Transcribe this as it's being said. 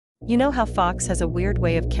You know how Fox has a weird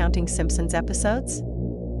way of counting Simpsons episodes?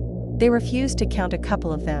 They refuse to count a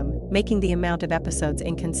couple of them, making the amount of episodes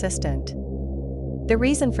inconsistent. The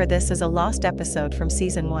reason for this is a lost episode from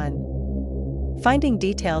season 1. Finding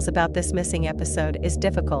details about this missing episode is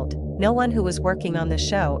difficult. No one who was working on the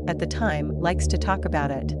show at the time likes to talk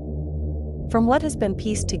about it. From what has been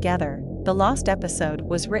pieced together, the lost episode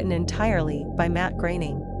was written entirely by Matt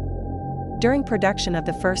Groening. During production of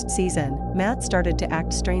the first season, Matt started to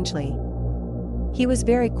act strangely. He was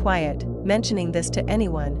very quiet, mentioning this to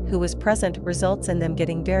anyone who was present results in them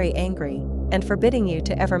getting very angry, and forbidding you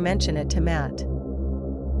to ever mention it to Matt.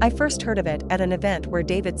 I first heard of it at an event where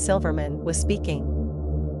David Silverman was speaking.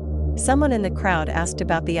 Someone in the crowd asked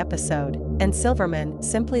about the episode, and Silverman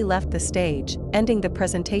simply left the stage, ending the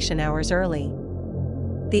presentation hours early.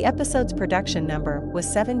 The episode's production number was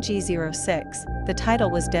 7G06, the title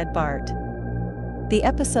was Dead Bart. The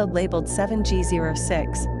episode labeled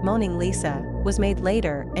 7G06, Moaning Lisa, was made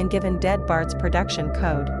later and given Dead Bart's production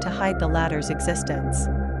code to hide the latter's existence.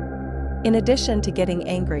 In addition to getting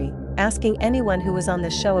angry, asking anyone who was on the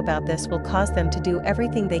show about this will cause them to do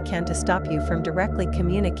everything they can to stop you from directly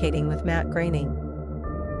communicating with Matt Groening.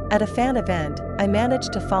 At a fan event, I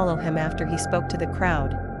managed to follow him after he spoke to the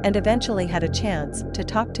crowd, and eventually had a chance to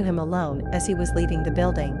talk to him alone as he was leaving the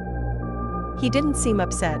building. He didn't seem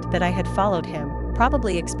upset that I had followed him,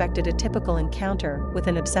 probably expected a typical encounter with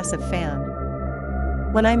an obsessive fan.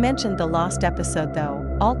 When I mentioned the lost episode though,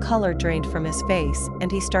 all color drained from his face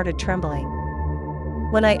and he started trembling.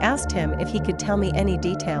 When I asked him if he could tell me any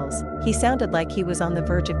details, he sounded like he was on the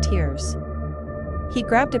verge of tears. He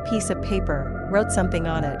grabbed a piece of paper, wrote something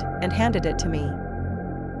on it, and handed it to me.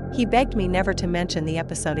 He begged me never to mention the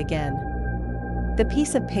episode again. The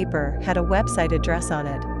piece of paper had a website address on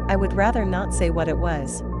it. I would rather not say what it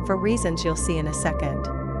was, for reasons you'll see in a second.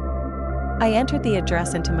 I entered the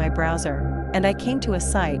address into my browser, and I came to a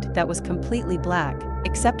site that was completely black,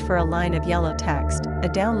 except for a line of yellow text, a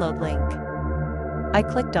download link. I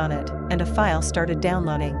clicked on it, and a file started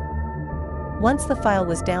downloading. Once the file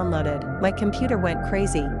was downloaded, my computer went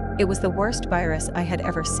crazy. It was the worst virus I had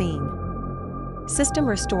ever seen. System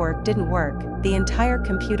Restore didn't work, the entire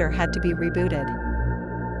computer had to be rebooted.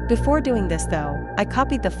 Before doing this though, I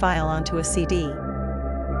copied the file onto a CD.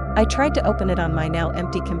 I tried to open it on my now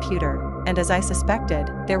empty computer, and as I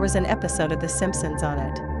suspected, there was an episode of The Simpsons on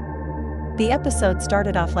it. The episode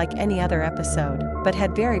started off like any other episode, but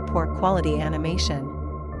had very poor quality animation.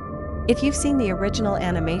 If you've seen the original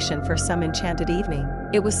animation for Some Enchanted Evening,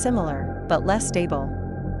 it was similar, but less stable.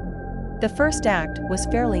 The first act was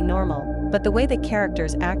fairly normal, but the way the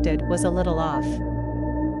characters acted was a little off.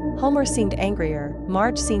 Homer seemed angrier,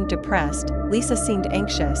 Marge seemed depressed, Lisa seemed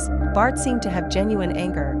anxious, Bart seemed to have genuine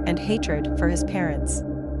anger and hatred for his parents.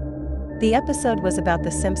 The episode was about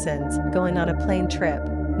the Simpsons going on a plane trip.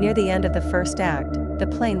 Near the end of the first act, the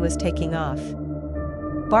plane was taking off.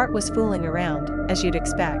 Bart was fooling around, as you'd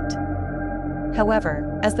expect.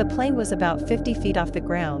 However, as the plane was about 50 feet off the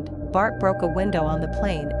ground, Bart broke a window on the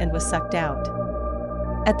plane and was sucked out.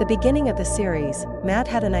 At the beginning of the series, Matt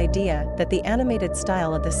had an idea that the animated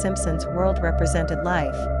style of The Simpsons world represented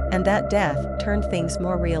life, and that death turned things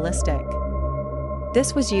more realistic.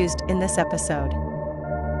 This was used in this episode.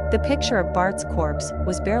 The picture of Bart's corpse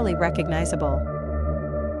was barely recognizable.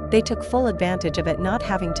 They took full advantage of it not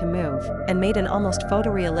having to move, and made an almost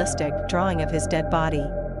photorealistic drawing of his dead body.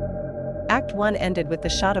 Act 1 ended with the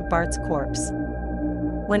shot of Bart's corpse.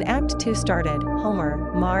 When Act 2 started, Homer,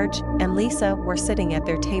 Marge, and Lisa were sitting at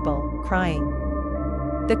their table, crying.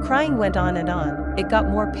 The crying went on and on, it got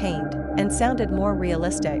more pained, and sounded more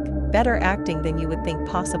realistic, better acting than you would think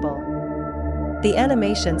possible. The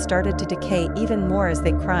animation started to decay even more as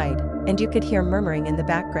they cried, and you could hear murmuring in the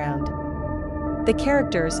background. The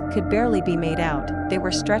characters could barely be made out, they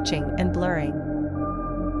were stretching and blurring.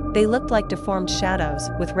 They looked like deformed shadows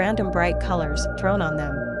with random bright colors thrown on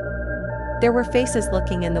them. There were faces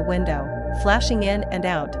looking in the window, flashing in and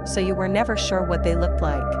out, so you were never sure what they looked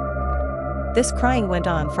like. This crying went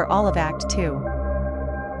on for all of Act 2.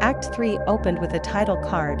 Act 3 opened with a title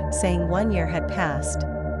card saying 1 year had passed.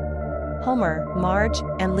 Homer, Marge,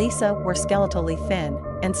 and Lisa were skeletally thin,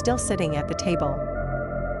 and still sitting at the table.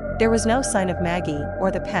 There was no sign of Maggie or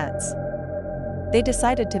the pets. They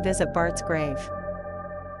decided to visit Bart's grave.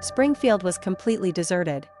 Springfield was completely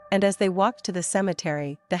deserted, and as they walked to the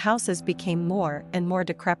cemetery, the houses became more and more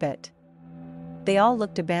decrepit. They all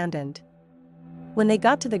looked abandoned. When they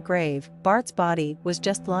got to the grave, Bart's body was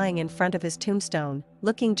just lying in front of his tombstone,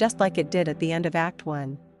 looking just like it did at the end of Act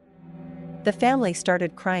 1. The family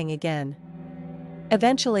started crying again.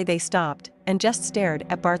 Eventually they stopped, and just stared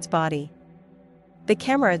at Bart's body. The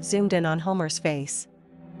camera zoomed in on Homer's face.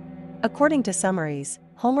 According to summaries,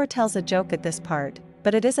 Homer tells a joke at this part,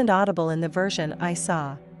 but it isn't audible in the version I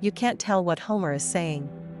saw. You can't tell what Homer is saying.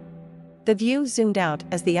 The view zoomed out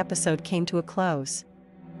as the episode came to a close.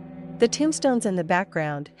 The tombstones in the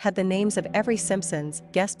background had the names of every Simpsons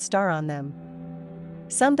guest star on them.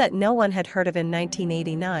 Some that no one had heard of in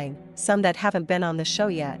 1989, some that haven't been on the show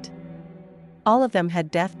yet. All of them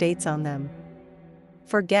had death dates on them.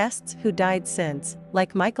 For guests who died since,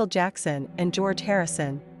 like Michael Jackson and George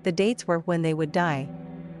Harrison, the dates were when they would die.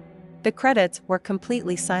 The credits were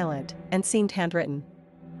completely silent and seemed handwritten.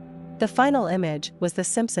 The final image was the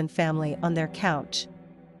Simpson family on their couch.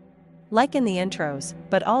 Like in the intros,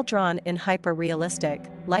 but all drawn in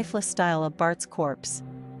hyper-realistic, lifeless style of Bart's corpse.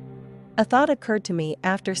 A thought occurred to me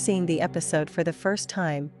after seeing the episode for the first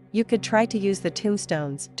time: you could try to use the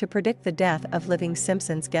tombstones to predict the death of living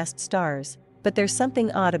Simpsons guest stars, but there's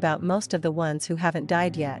something odd about most of the ones who haven't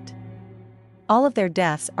died yet. All of their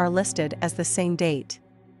deaths are listed as the same date.